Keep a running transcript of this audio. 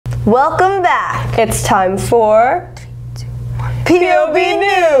Welcome back. It's time for POB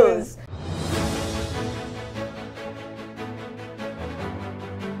News.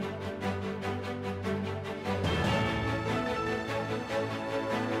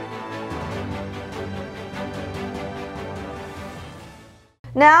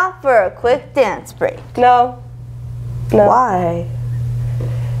 Now for a quick dance break. No. Why?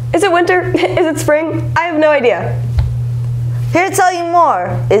 Is it winter? Is it spring? I have no idea. Here to tell you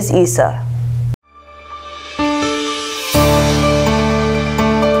more is Issa.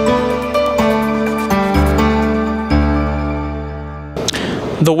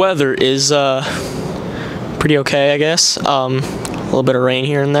 The weather is pretty okay, I guess. A little bit of rain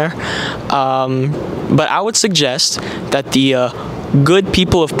here and there. But I would suggest that the good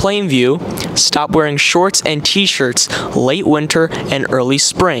people of Plainview stop wearing shorts and t-shirts late winter and early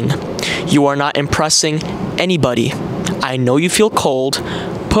spring. You are not impressing anybody. I know you feel cold.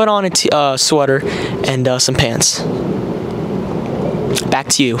 Put on a sweater and some pants. Back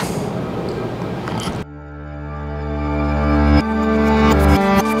to you.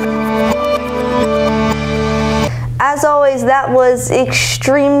 As always, that was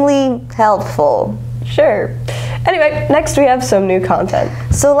extremely helpful. Sure. Anyway, next we have some new content.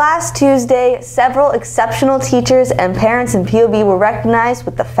 So last Tuesday, several exceptional teachers and parents in POB were recognized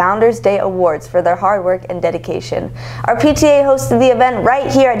with the Founders Day Awards for their hard work and dedication. Our PTA hosted the event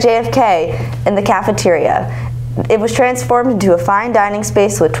right here at JFK in the cafeteria. It was transformed into a fine dining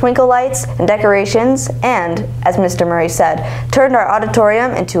space with twinkle lights and decorations and, as Mr. Murray said, turned our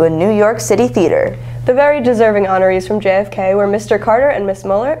auditorium into a New York City theater. The very deserving honorees from JFK were Mr. Carter and Miss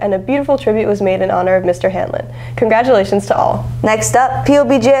Muller, and a beautiful tribute was made in honor of Mr. Hanlon. Congratulations to all. Next up,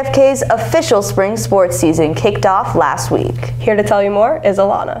 POB JFK's official spring sports season kicked off last week. Here to tell you more is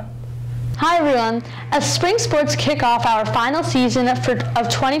Alana. Hi everyone. As spring sports kick off our final season of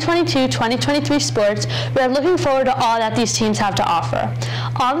 2022-2023 sports, we are looking forward to all that these teams have to offer.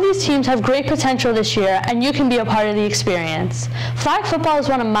 All of these teams have great potential this year, and you can be a part of the experience. Flag football is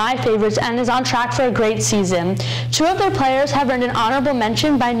one of my favorites and is on track for a great season. Two of their players have earned an honorable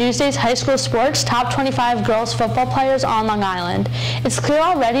mention by Newsday's High School Sports Top 25 Girls Football Players on Long Island. It's clear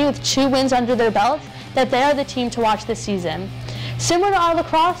already with 2 wins under their belts that they are the team to watch this season. Similar to our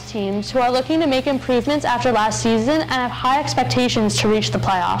lacrosse teams, who are looking to make improvements after last season and have high expectations to reach the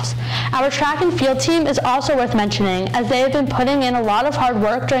playoffs. Our track and field team is also worth mentioning, as they have been putting in a lot of hard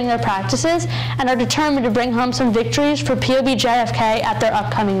work during their practices and are determined to bring home some victories for POB JFK at their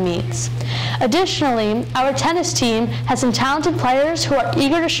upcoming meets. Additionally, our tennis team has some talented players who are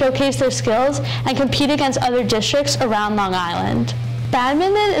eager to showcase their skills and compete against other districts around Long Island.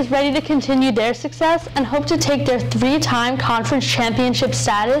 Badminton is ready to continue their success and hope to take their 3-time conference championship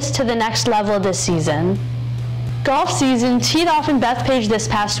status to the next level this season. Golf season teed off in Bethpage this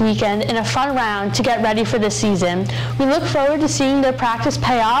past weekend in a fun round to get ready for this season. We look forward to seeing their practice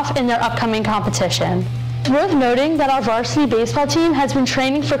pay off in their upcoming competition. It's worth noting that our varsity baseball team has been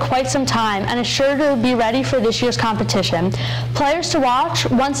training for quite some time and is sure to be ready for this year's competition. Players to watch,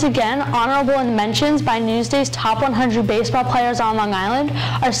 once again, honorable in mentions by Newsday's Top 100 Baseball Players on Long Island,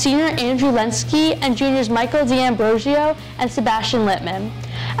 are senior Andrew Lenski and juniors Michael D'Ambrosio and Sebastian Littman.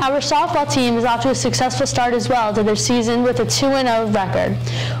 Our softball team is off to a successful start as well to their season with a 2-0 record.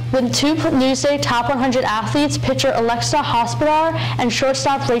 With 2 Newsday Top 100 athletes, pitcher Alexa Hospodar and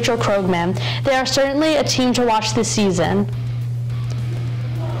shortstop Rachel Krogman. They are certainly a team to watch this season.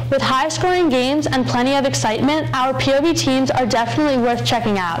 With high-scoring games and plenty of excitement, our POB teams are definitely worth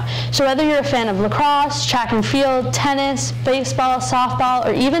checking out. So whether you're a fan of lacrosse, track and field, tennis, baseball, softball,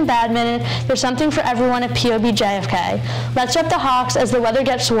 or even badminton, there's something for everyone at POB JFK. Let's rep the Hawks as the weather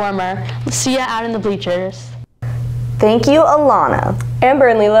gets warmer. See ya out in the bleachers. Thank you, Alana. Amber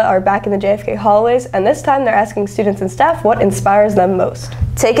and Leela are back in the JFK hallways, and this time they're asking students and staff what inspires them most.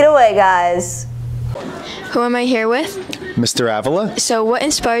 Take it away, guys. Who am I here with? Mr. Avila. So what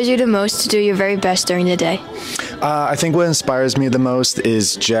inspires you the most to do your very best during the day? I think what inspires me the most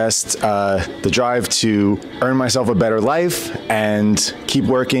is just the drive to earn myself a better life and keep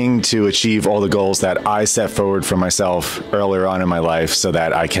working to achieve all the goals that I set forward for myself earlier on in my life so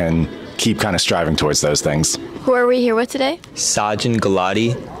that I can keep kind of striving towards those things. Who are we here with today? Sajin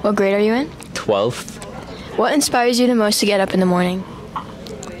Galati. What grade are you in? 12th. What inspires you the most to get up in the morning?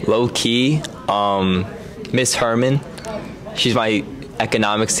 Low key, Miss Herman. She's my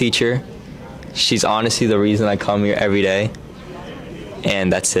economics teacher. She's honestly the reason I come here every day.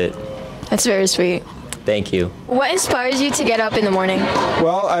 And that's it. That's very sweet. Thank Thank you. What inspires you to get up in the morning?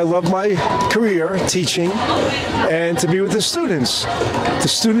 Well, I love my career, teaching, and to be with the students. The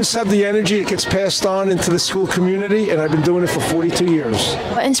students have the energy, it gets passed on into the school community, and I've been doing it for 42 years.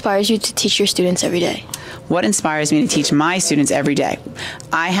 What inspires you to teach your students every day? What inspires me to teach my students every day?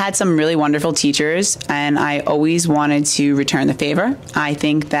 I had some really wonderful teachers, and I always wanted to return the favor. I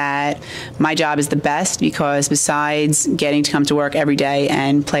think that my job is the best because besides getting to come to work every day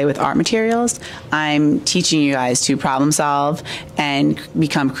and play with art materials, I'm teaching you guys to problem solve and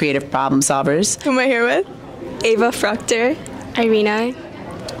become creative problem solvers. Who am I here with? Ava Fruchter. Irina.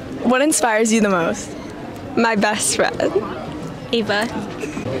 What inspires you the most? My best friend. Ava.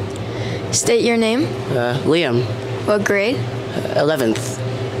 State your name. Liam. What grade? 11th.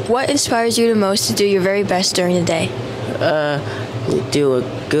 What inspires you the most to do your very best during the day? Do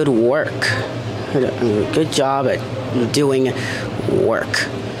a good work. A good job at doing work.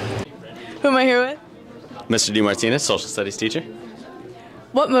 Who am I here with? Mr. D. Martinez, social studies teacher.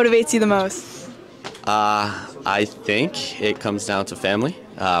 What motivates you the most? I think it comes down to family,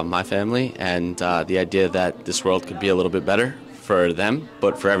 my family, and the idea that this world could be a little bit better for them,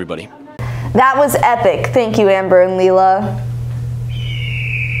 but for everybody. That was epic. Thank you, Amber and Leela.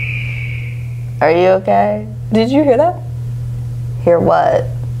 Are you okay? Did you hear that? Hear what?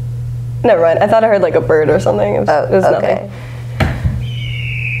 Never mind. I thought I heard like a bird or something. It was okay. nothing.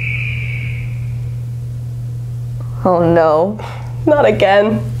 Oh no. Not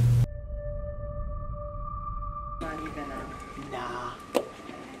again.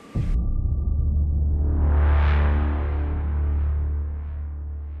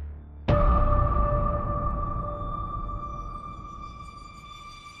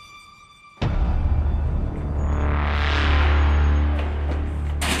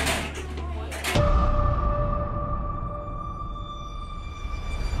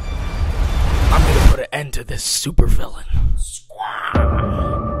 End to this supervillain.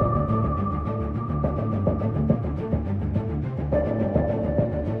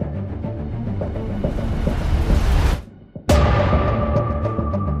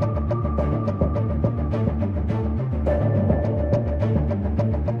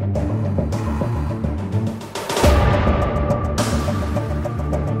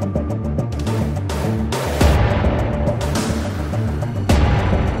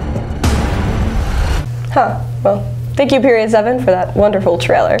 Huh. Well, thank you, Period 7, for that wonderful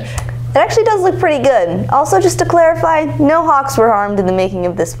trailer. It actually does look pretty good. Also, just to clarify, no hawks were harmed in the making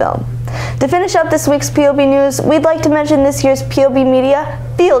of this film. To finish up this week's POB news, we'd like to mention this year's POB Media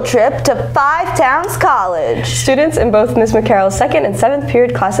field trip to Five Towns College. Students in both Ms. McCarroll's 2nd and 7th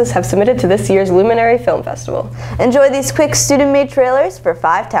period classes have submitted to this year's Luminary Film Festival. Enjoy these quick student-made trailers for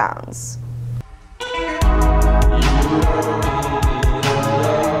Five Towns.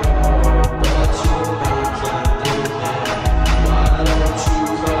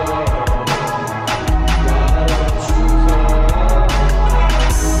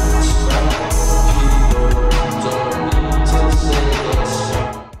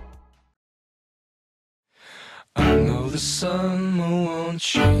 The summer won't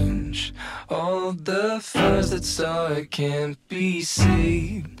change all the fires that start can't be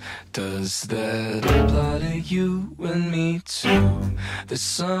saved. Does that apply to you and me too? There's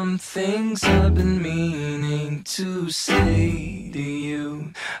some things I've been meaning to say to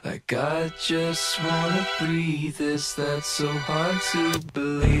you, like I just wanna breathe. Is that so hard to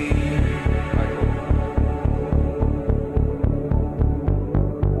believe?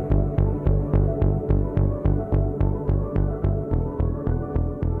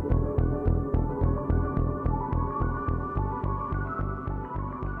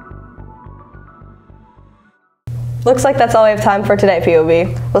 Looks like that's all we have time for today,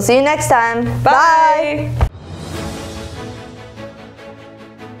 POB. We'll see you next time. Bye!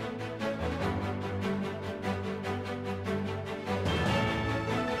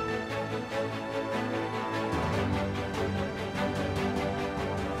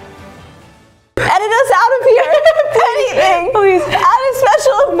 Edit us out of here! Anything! Please. Add a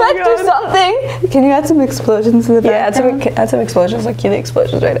special effect or something! Can you add some explosions in the background? Yeah, add some explosions, like cue the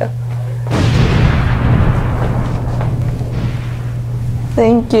explosions right now.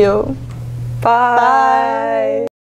 Thank you. Bye.